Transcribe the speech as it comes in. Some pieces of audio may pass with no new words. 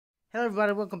Hello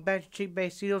everybody, welcome back to Cheap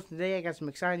Base Studios. Today I got some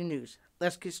exciting news.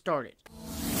 Let's get started.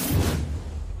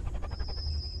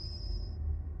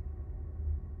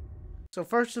 So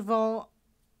first of all,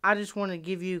 I just want to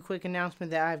give you a quick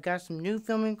announcement that I've got some new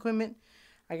filming equipment.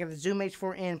 I got the Zoom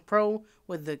H4n Pro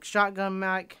with the shotgun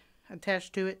mic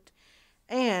attached to it.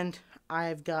 And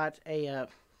I've got a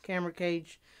camera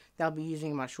cage that I'll be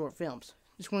using in my short films.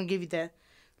 Just want to give you that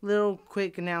little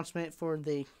quick announcement for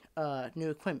the new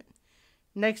equipment.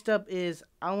 Next up is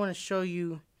I want to show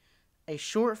you a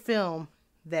short film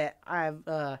that I've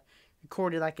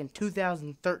recorded like in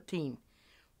 2013,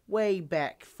 way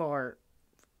back far.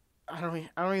 I don't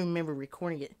even remember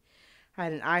recording it. I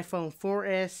had an iPhone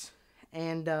 4S,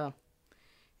 and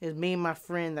it was me and my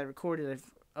friend that recorded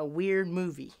a weird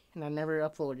movie, and I never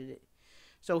uploaded it.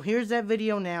 So here's that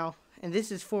video now, and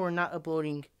this is for not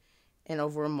uploading in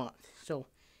over a month. So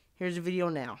here's the video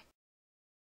now.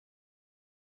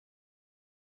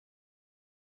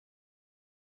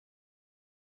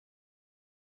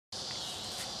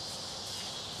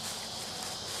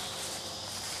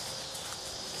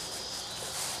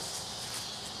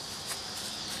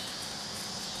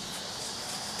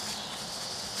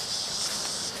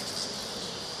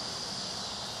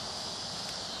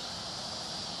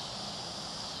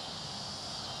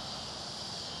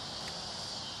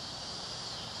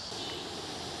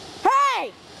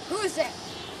 Hey! Who is that?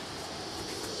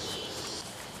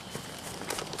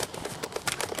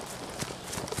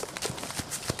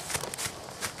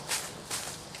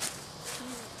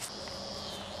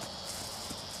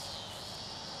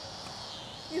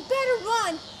 You better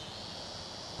run!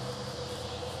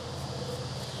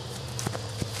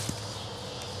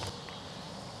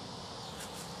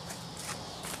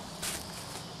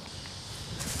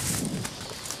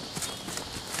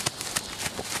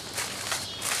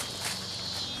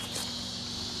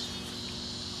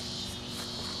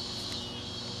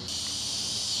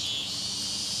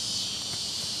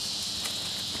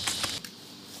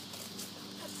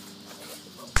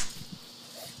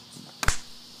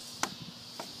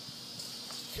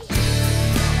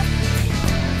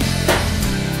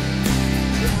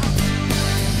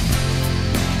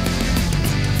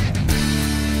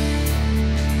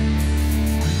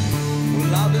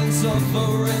 I've been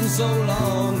suffering so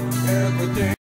long, everything